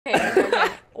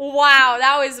Wow,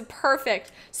 that was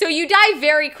perfect. So you die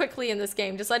very quickly in this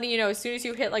game. Just letting you know, as soon as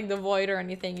you hit like the void or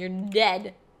anything, you're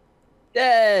dead.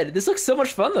 Dead. This looks so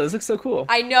much fun though. This looks so cool.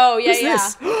 I know. Yeah, Who's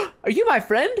this? Are you my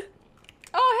friend?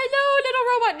 Oh, hello, little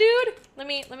robot dude.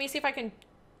 Let me see if I can.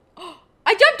 Oh,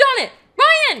 I jumped on it.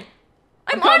 Ryan,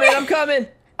 I'm coming. on it. I'm coming.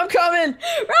 I'm coming.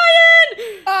 Ryan.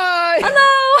 Hi. Hello.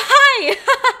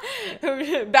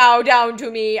 Hi. Bow down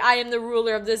to me. I am the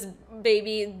ruler of this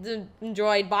baby the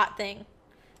droid bot thing.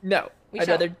 No. I'd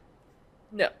rather.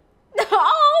 No.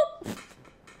 Oh.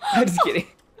 I'm just kidding.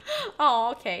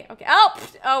 Oh, okay.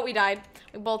 Oh, we died.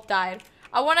 We both died.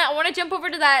 I wanna jump over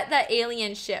to that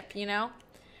alien ship, you know?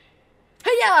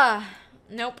 Hiya!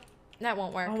 Nope, that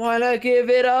won't work. I wanna give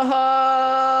it a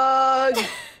hug.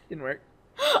 Didn't work.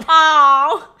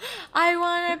 Oh, I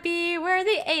wanna be where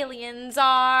the aliens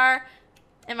are.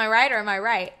 Am I right or am I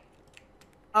right?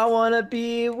 I wanna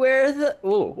be where the.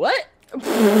 Ooh, what?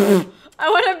 I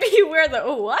wanna be where the.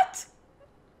 What?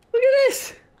 Look at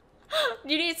this.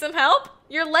 You need some help?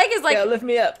 Your leg is like. Yeah, lift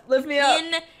me up. Lift me up.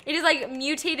 It is like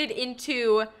mutated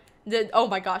into the. Oh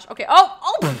my gosh. Okay.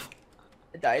 Oh.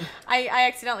 I died. I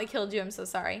accidentally killed you. I'm so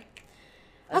sorry.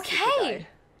 Okay.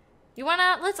 You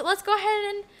wanna let's go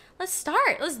ahead and let's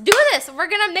start. Let's do this. We're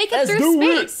gonna make it through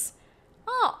space.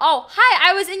 Oh,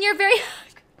 hi. I was in your very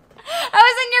hungry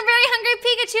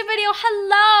Pikachu video.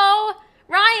 Hello.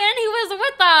 Ryan, he was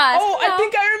with us. Oh, hello. I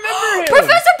think I remember him.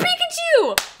 Professor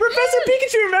Pikachu. Professor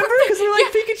Pikachu, remember? Because we're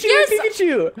like Pikachu and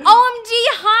Pikachu. OMG,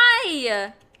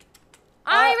 hi.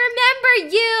 I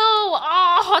remember you.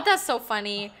 Oh, that's so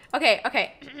funny. Okay.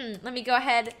 Let me go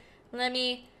ahead. Let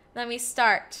me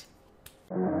start.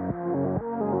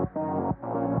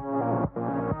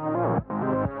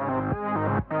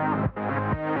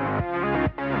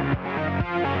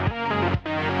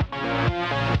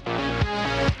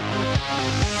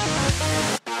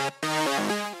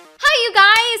 Hi, you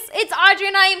guys. It's Audrey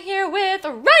and I am here with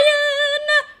Ryan.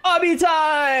 Obby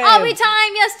time! Obby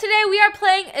time! Yes, today we are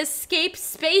playing Escape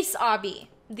Space Obby.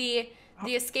 The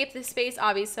Escape the Space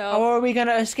Obby. So how are we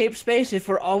gonna escape space if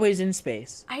we're always in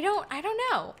space? I don't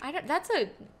know.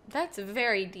 That's a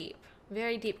very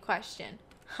deep question.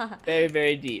 Very,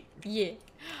 very deep. Yeah.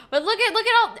 But look at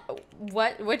all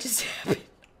what just happened?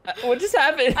 What just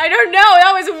happened? I don't know.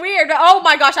 That was weird. Oh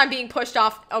my gosh, I'm being pushed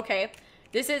off. Okay.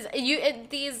 These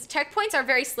checkpoints are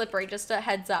very slippery, just a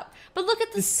heads up. But look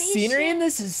at the scenery in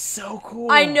this is so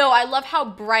cool. I know. I love how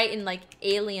bright and like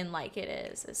alien-like it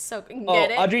is. It's so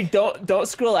get it? Audrey, don't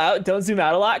scroll out. Don't zoom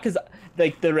out a lot because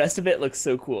like the rest of it looks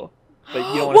so cool. But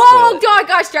you don't want to spoil it. Whoa,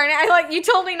 gosh darn it. You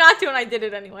told me not to and I did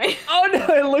it anyway. Oh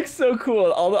no, it looks so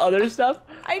cool. All the other stuff.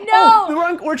 I know.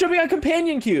 Oh, we're jumping on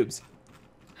companion cubes.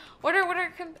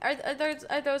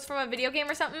 Are those from a video game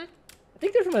or something? I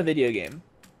think they're from a video game.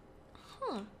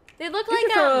 Huh. They look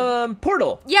like from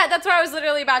Portal. Yeah, that's what I was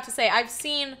literally about to say. I've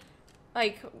seen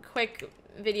like quick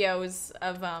videos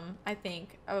of I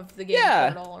think of the game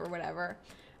Portal or whatever.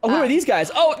 Oh, who are these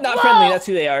guys? Oh, not friendly. That's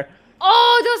who they are.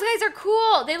 Oh, those guys are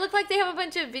cool. They look like they have a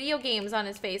bunch of video games on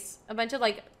his face. A bunch of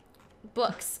like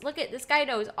books. Look at this guy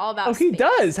knows all about space. He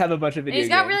does have a bunch of video games.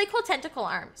 He's got really cool tentacle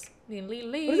arms. What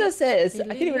does that say? I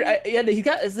can't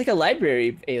even. It's like a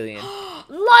library alien.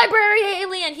 Library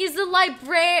alien. He's the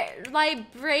librarian.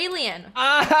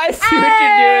 I see what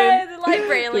you're doing. The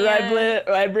librarian. The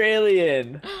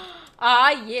librarian.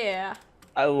 Yeah.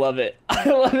 I love it. I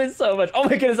love it so much. Oh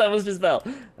my goodness, I almost just fell.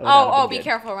 Be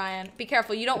careful, Ryan. Be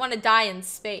careful. You don't want to die in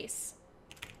space.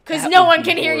 Because no one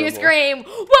can hear you scream.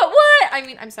 What? I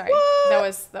mean, I'm sorry. What?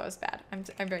 That was bad. I'm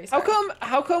very sorry.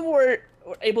 How come we're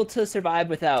able to survive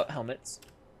without helmets?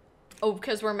 Oh,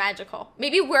 because we're magical.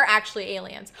 Maybe we're actually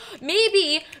aliens.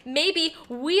 Maybe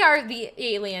we are the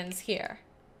aliens here.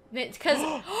 Because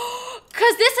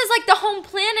this is like the home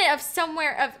planet of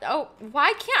somewhere of. Oh,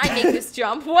 why can't I make this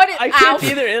jump? What is? I can't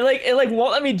either. It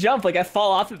won't let me jump. Like I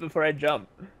fall off it before I jump.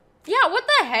 Yeah. What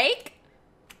the heck?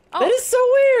 Oh, that is so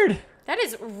weird. That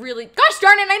is really. Gosh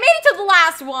darn it! I made it to the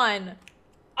last one.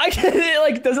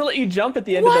 It doesn't let you jump at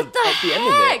the end of the end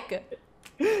of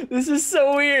it. This is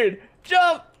so weird.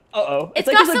 Jump. It's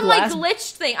got some like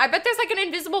glitched thing. I bet there's like an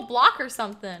invisible block or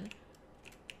something.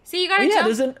 See, you gotta jump.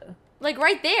 There's like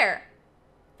right there.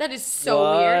 That is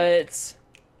so weird.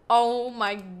 Oh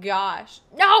my gosh.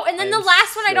 No, and then the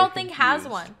last one I don't think has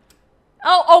one.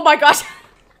 Oh my gosh.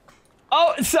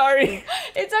 Oh, sorry.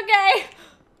 It's okay.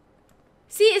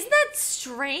 See, isn't that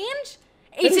strange?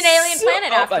 It's an alien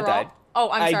planet after all.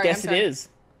 Oh, I'm sorry. I guess it is.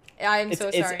 I'm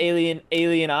so sorry. It's alien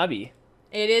Obby.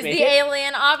 It is the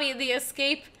alien Obby, the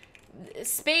escape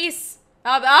space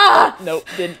Nope,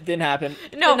 didn't happen.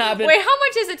 No, didn't happen. wait, how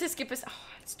much is it to skip us? Oh,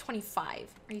 it's 25.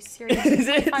 Are you serious? Is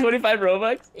it 25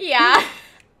 Robux? Yeah.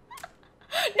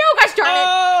 No, gosh darn it.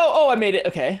 Oh, I made it.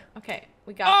 Okay. Okay,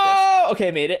 we got this. Oh, okay,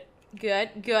 I made it. Good.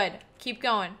 Keep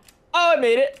going. Oh, I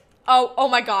made it. Oh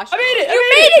my gosh. I made it. You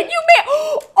made it. You made.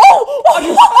 Oh.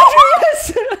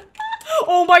 Yes.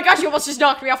 Oh my gosh, you almost just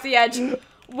knocked me off the edge.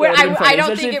 I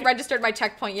don't think it registered my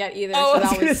checkpoint yet either. Oh, so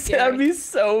that was scary. That'd be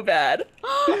so bad.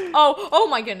 Oh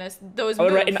my goodness. Those I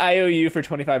would write an IOU for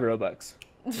 25 Robux.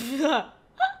 Okay.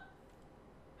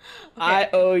 I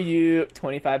owe you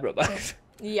 25 Robux.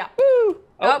 Yeah. Woo.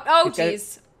 Oh,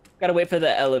 jeez. Gotta wait for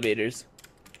the elevators.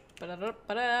 Come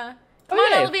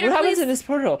on, elevator, what happens please. in this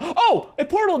portal? Oh, it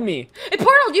portaled me. It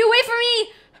portaled you. Wait for me.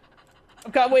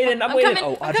 I'm waiting. I'm waiting.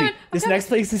 Coming, Oh, Audrey, this next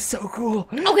place is so cool.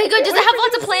 Okay, good. Does it have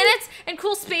lots of planets and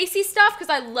cool spacey stuff? Because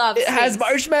I love space. It has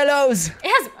marshmallows. It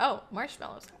has,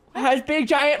 marshmallows. It has big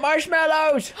giant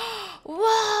marshmallows.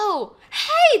 Whoa.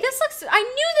 Hey, I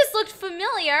knew this looked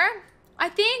familiar. I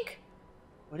think.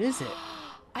 What is it?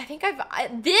 I think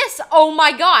oh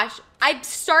my gosh. I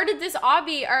started an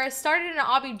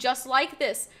obby just like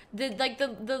this.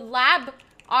 The lab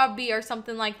obby or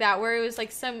something like that, where it was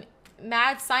like some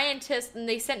mad scientist and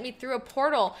they sent me through a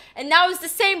portal. And that was the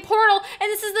same portal,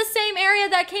 and this is the same area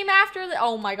that came after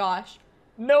oh my gosh.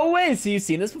 No way. So you've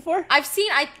seen this before? I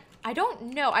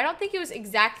don't know. I don't think it was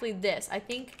exactly this. I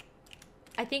think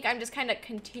I'm just kind of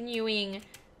continuing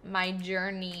my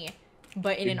journey,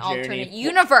 but in an alternate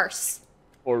universe.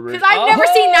 Because I've never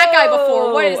seen that guy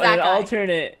before. What is that guy? An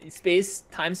alternate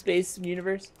time-space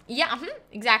universe? Yeah,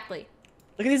 exactly.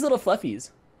 Look at these little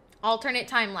fluffies. Alternate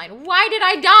timeline. Why did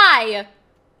I die?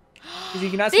 Because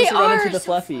you're not supposed to run into the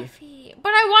fluffy.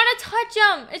 But I want to touch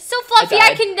him. It's so fluffy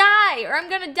I can die, or I'm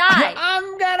gonna die.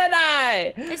 I'm gonna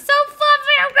die. It's so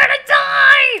fluffy, I'm gonna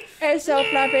die. It's so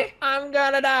fluffy, I'm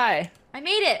gonna die. I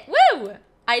made it. Woo!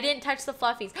 I didn't touch the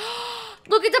fluffies.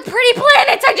 Look at the pretty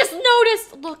planets I just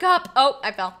noticed. Look up. Oh,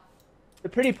 I fell. The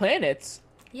pretty planets?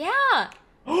 Yeah.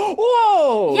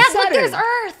 Whoa! Yeah, Saturn. look, there's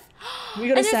Earth. Can we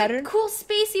go to Saturn? And there's a cool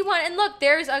spacey one. And look,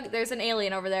 there's an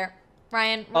alien over there.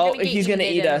 Ryan, we're gonna get he's gonna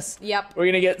eat us. Yep. We're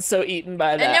gonna get so eaten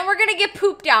by that. And then we're gonna get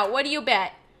pooped out. What do you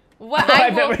bet? What? I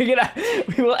bet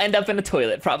we will end up in a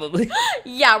toilet, probably.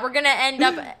 Yeah, we're gonna end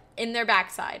up in their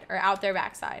backside or out their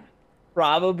backside.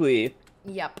 Probably.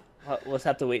 Yep. We'll just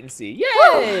have to wait and see.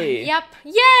 Yay! Yep.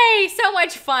 Yay! So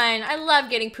much fun. I love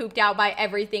getting pooped out by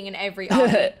everything and every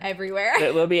object everywhere.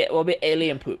 We'll be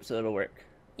alien poop, so it'll work.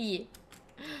 Yeah.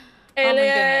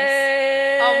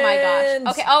 Aliens! Oh my gosh.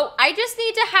 Okay. Oh, I just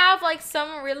need to have like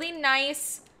some really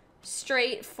nice,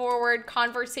 straightforward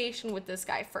conversation with this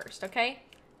guy first. Okay.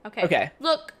 Okay. Okay.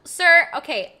 Look, sir.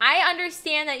 Okay, I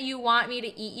understand that you want me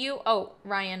to eat you. Oh,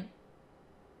 Ryan.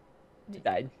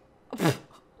 Died.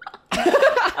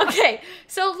 Okay,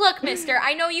 so look, mister,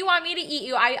 I know you want me to eat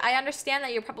you. I understand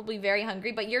that you're probably very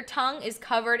hungry, but your tongue is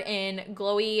covered in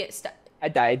glowy stuff. I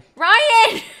died.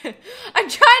 Ryan! I'm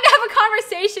trying to have a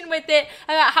conversation with it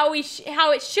about how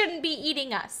it shouldn't be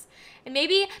eating us. And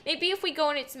maybe if we go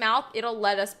in its mouth, it'll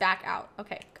let us back out.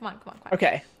 Okay, come on.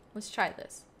 Okay. Let's try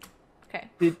this. Okay.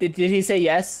 Did he say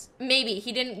yes? Maybe.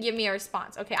 He didn't give me a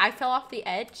response. Okay, I fell off the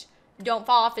edge. Don't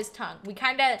fall off his tongue. We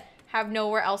kind of have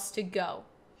nowhere else to go.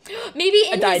 Maybe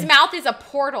in his mouth is a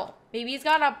portal. Maybe he's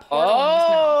got a portal in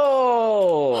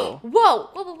his mouth.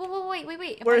 Whoa,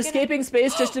 wait. We're escaping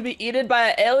space just to be eaten by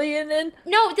an alien then?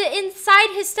 No,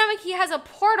 inside his stomach he has a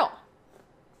portal.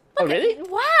 Look really?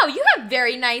 Wow, you have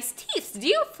very nice teeth. Do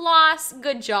you floss?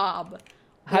 Good job.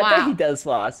 I bet he does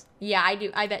floss. Yeah, I do.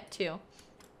 I bet too.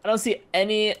 I don't see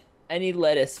any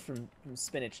lettuce from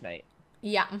Spinach Night.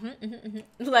 Yeah,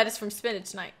 lettuce from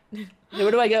Spinach Night. Hey,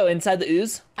 where do I go? Inside the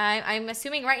ooze? I'm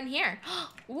assuming right in here.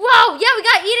 Whoa, yeah, we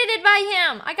got eaten by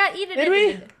him. I got eaten. Did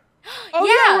we? Oh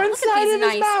yeah, we're inside look at these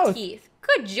nice mouth. Teeth.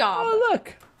 Good job. Oh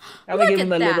look. I'm look gonna give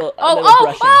him a little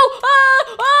brushing.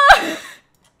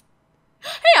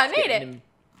 Hey, I made it.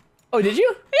 Oh, did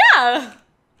you? Yeah.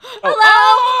 Oh. Hello.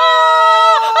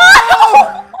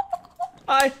 Oh.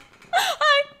 Hi.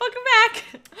 Hi. Welcome back.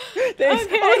 Thanks.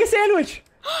 Okay. Oh, like a sandwich.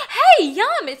 Hey,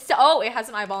 yum! It has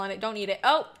an eyeball in it. Don't eat it.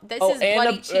 Oh, this is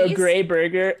bloody cheese. A gray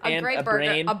burger and a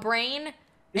brain. A brain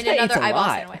This and guy eats another a eyeball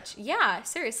lot. sandwich. Yeah,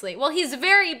 seriously. Well, he's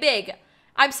very big.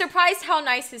 I'm surprised how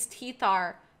nice his teeth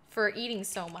are for eating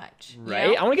so much. Right?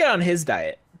 You know? I want to get on his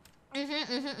diet.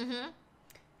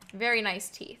 Very nice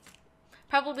teeth.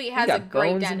 Probably has a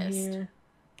great dentist.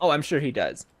 Oh, I'm sure he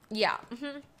does. Yeah.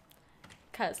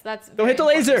 Cause that's. Go hit the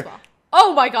laser. Well.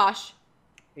 Oh my gosh.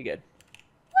 You good?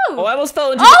 Woo. Oh, I almost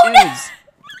fell into the ooze.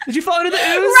 Did you fall into the ooze?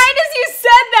 Right as you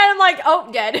said that, I'm like,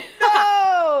 oh, dead.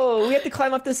 No! We have to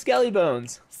climb up the skelly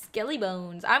bones. Skelly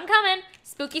bones. I'm coming.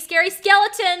 Spooky, scary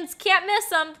skeletons. Can't miss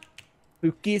them.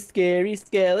 Spooky, scary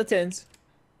skeletons.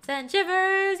 Send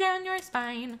shivers down your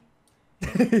spine.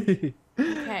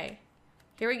 Okay.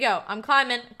 Here we go. I'm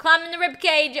climbing. Climbing the rib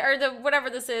cage or the whatever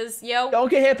this is. Yo. Don't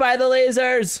get hit by the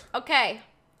lasers. Okay.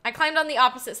 I climbed on the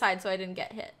opposite side so I didn't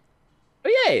get hit. Oh,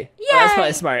 yay. Yay. Oh, that's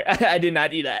probably smart. I did not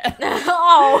do that.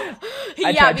 Oh.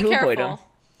 Yeah, be careful.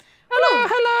 Hello,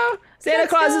 hello. Santa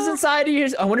Claus is inside of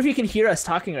yours. I wonder if you can hear us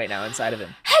talking right now inside of him.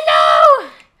 Hello.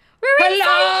 We're inside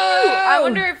Hello. you. I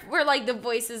wonder if we're like the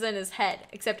voices in his head,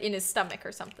 except in his stomach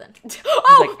or something.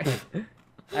 Oh. Like,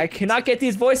 I cannot get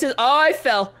these voices. Oh, I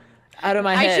fell out of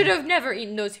my head. I should have never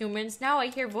eaten those humans. Now I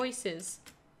hear voices.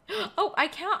 Oh, I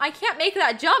can't make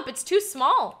that jump. It's too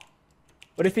small.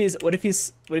 What if he's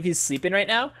sleeping right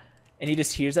now, and he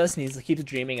just hears us and he keeps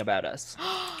dreaming about us?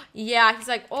 Yeah, he's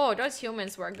like, oh, those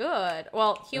humans were good.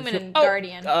 Well, human and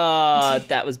guardian.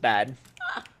 That was bad.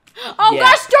 Oh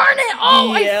gosh darn it!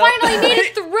 Oh, Yep. I finally made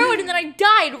it through it, and then I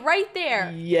died right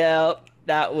there. Yep,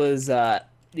 that was the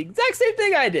exact same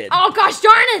thing I did. Oh gosh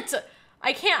darn it!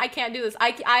 I can't do this.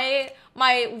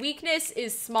 My weakness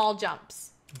is small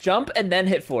jumps. Jump and then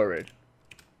hit forward.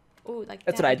 Ooh, like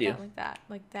that's that, what I like do. that,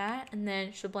 like that, and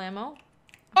then shablamo. Okay.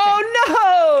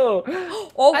 Oh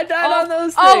no! Oh, I died on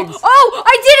those oh, things. Oh,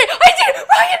 I did it!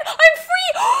 Ryan, I'm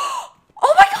free!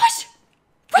 Oh my gosh!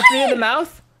 Ryan! Free in the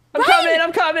mouth? I'm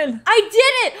coming! I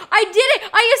did it!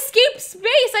 I escaped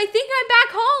space! I think I'm back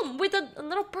home with a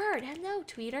little bird. Hello,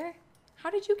 Tweeter. How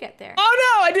did you get there?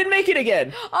 Oh no, I didn't make it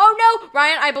again. Oh no!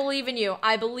 Ryan, I believe in you.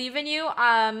 I believe in you.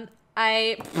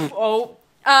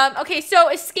 Okay, so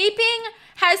escaping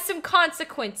has some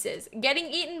consequences. Getting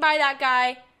eaten by that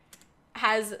guy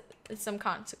has some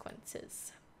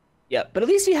consequences. Yeah, but at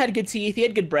least he had good teeth. He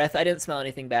had good breath. I didn't smell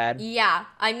anything bad. Yeah,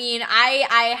 I mean,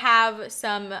 I have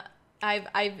some.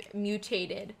 I've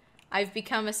mutated. I've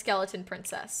become a skeleton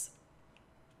princess.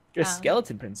 You're a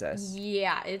skeleton princess.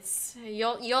 Yeah, it's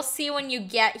you'll see when you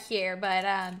get here, but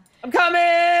I'm coming!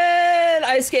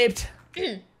 I escaped.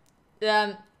 He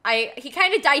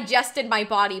kind of digested my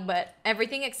body, but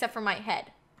everything except for my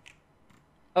head.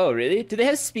 Oh, really? Do they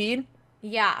have speed?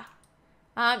 Yeah.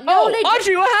 No, oh, they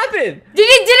Audrey, what happened? Did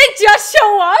it just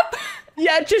show up?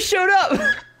 Yeah, it just showed up.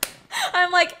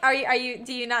 I'm like, are you?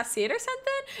 Do you not see it or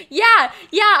something? Yeah.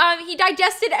 He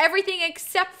digested everything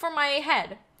except for my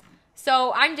head.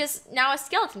 So I'm just now a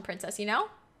skeleton princess, you know,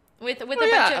 with a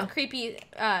bunch of creepy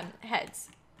heads.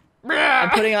 I'm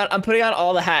putting on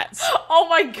all the hats. Oh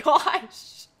my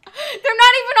gosh, they're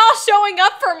not even all showing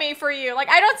up for you. Like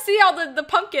I don't see all the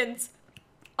pumpkins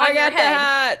on your head. I got the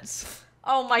hats.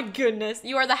 Oh my goodness,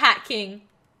 you are the hat king.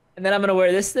 And then I'm gonna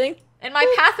wear this thing. And my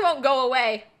path won't go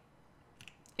away.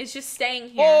 It's just staying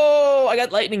here. Oh, I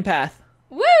got lightning path.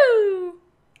 Woo!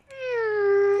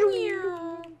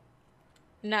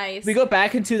 Nice. We go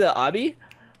back into the obby?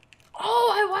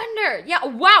 Oh, I wonder. Yeah,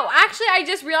 wow. Actually, I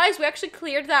just realized we actually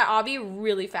cleared that obby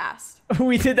really fast.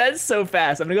 We did that so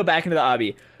fast. I'm gonna go back into the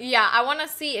obby. Yeah, I want to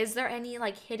see, is there any,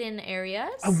 like, hidden areas?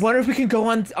 I wonder if we can go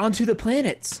onto the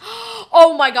planets.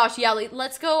 Oh my gosh, yeah,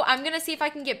 let's go. I'm gonna see if I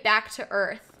can get back to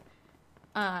Earth.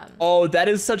 Oh, that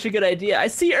is such a good idea. I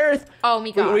see Earth. Oh my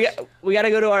gosh. We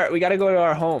gotta go to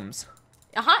our homes.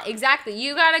 Exactly.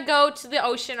 You gotta go to the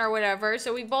ocean or whatever.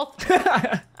 So we both.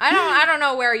 I don't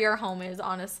know where your home is,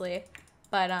 honestly,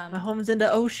 but my home's in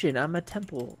the ocean. I'm a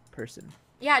temple person.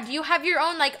 Yeah. Do you have your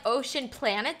own like ocean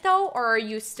planet though, or are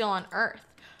you still on Earth?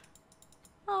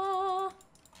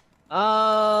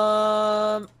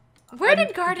 Where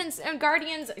did guardians?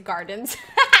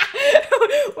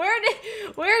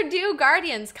 Where do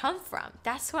guardians come from?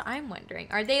 That's what I'm wondering.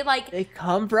 Are they like? They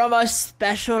come from a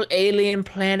special alien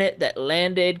planet that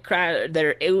landed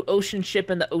their ocean ship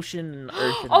in the ocean.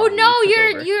 Earth Oh no,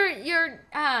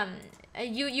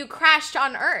 you crashed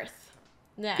on Earth.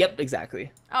 Then. Yep,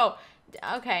 exactly. Oh,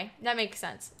 okay, that makes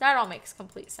sense. That all makes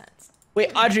complete sense.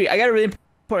 Wait, Audrey, I got a really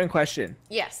important question.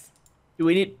 Yes. Do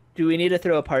we need to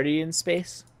throw a party in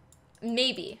space?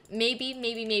 Maybe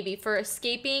for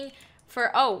escaping.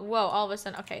 Oh, whoa! All of a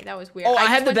sudden, okay, that was weird. Oh, I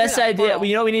have the best idea. portal.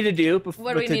 You know what we need to do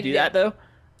before to do that though?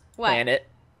 What? Plan it.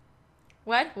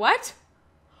 What?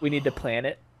 We need to plan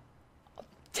it.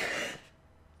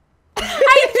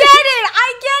 I get it.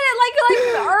 Like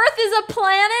Earth is a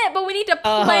planet, but we need to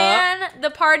plan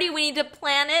the party. We need to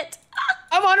plan it.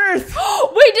 I'm on Earth.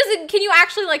 Wait, can you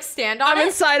actually like stand on it? I'm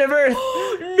inside of Earth.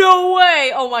 No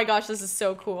way! Oh my gosh, this is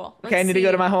so cool. Okay, I need to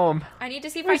go to my home. I need to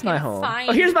see if Where's I can my home? find.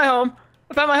 Oh, here's my home.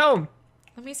 I found my home.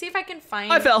 Let me see if I can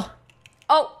find. I fell.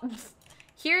 Oh,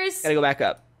 Here's Gotta go back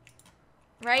up.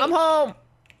 right. I'm home.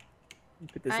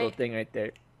 Put this little thing right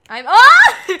there.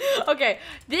 Okay,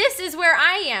 this is where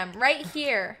I am, right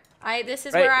here. This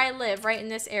is where I live, right in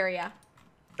this area.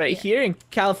 Right here in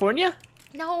California?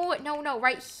 No,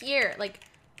 right here. Like,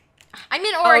 I'm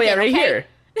in Oregon. Oh yeah, right here.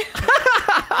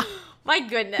 My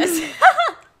goodness.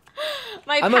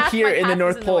 I'm up here in the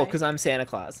North Pole because I'm Santa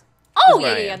Claus. Oh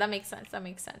yeah, that makes sense.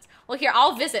 Well, here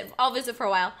I'll visit for a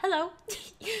while. Hello.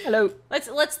 Hello.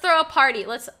 Let's throw a party.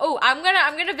 I'm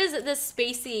gonna visit this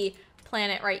spacey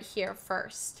planet right here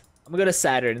first. I'm gonna go to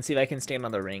Saturn and see if I can stand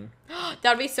on the ring.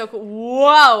 That'd be so cool.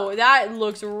 Whoa, that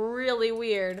looks really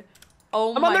weird.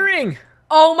 I'm on the ring.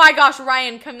 Oh my gosh,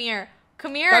 Ryan, come here.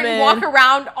 Come and walk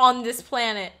around on this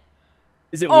planet.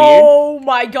 Is it weird? Oh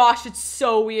my gosh, it's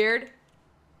so weird.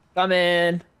 Come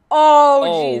in. Oh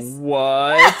jeez.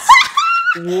 What?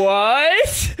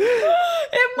 What?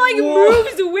 It like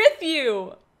moves with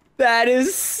you. That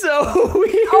is so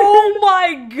weird. Oh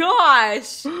my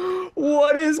gosh.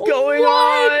 What is going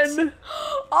on?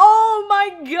 Oh my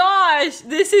gosh.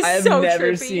 This is so trippy. I've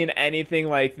never seen anything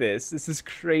like this. This is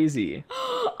crazy.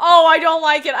 Oh, I don't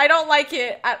like it. I don't like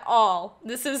it at all.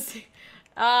 This is...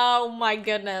 Oh my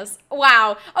goodness.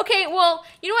 Wow. Okay, well,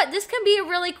 you know what? This can be a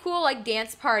really cool like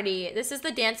dance party. This is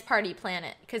the dance party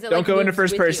planet. Don't go into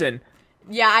first person.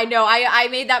 Yeah, I know. I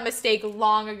made that mistake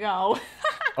long ago.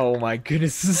 Oh my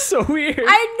goodness, this is so weird.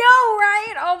 I know,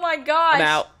 right? Oh my gosh. I'm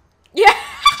out. Yeah.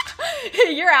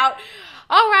 You're out.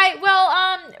 All right.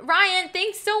 Well, Ryan,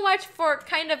 thanks so much for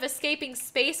kind of escaping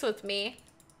space with me.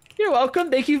 You're welcome.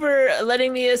 Thank you for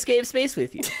letting me escape space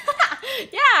with you.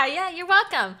 Yeah, you're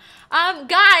welcome.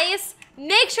 Guys,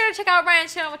 make sure to check out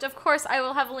Ryan's channel, which of course I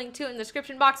will have a link to in the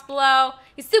description box below.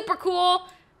 He's super cool.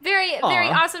 Very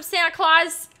awesome Santa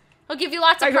Claus. He'll give you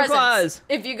lots of presents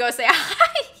if you go say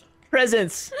hi.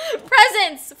 Presents.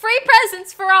 Presents. Free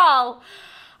presents for all.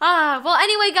 Well,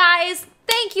 anyway, guys,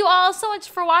 thank you all so much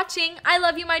for watching. I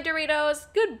love you, my Doritos.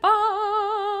 Goodbye.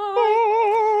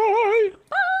 Bye.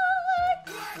 Bye.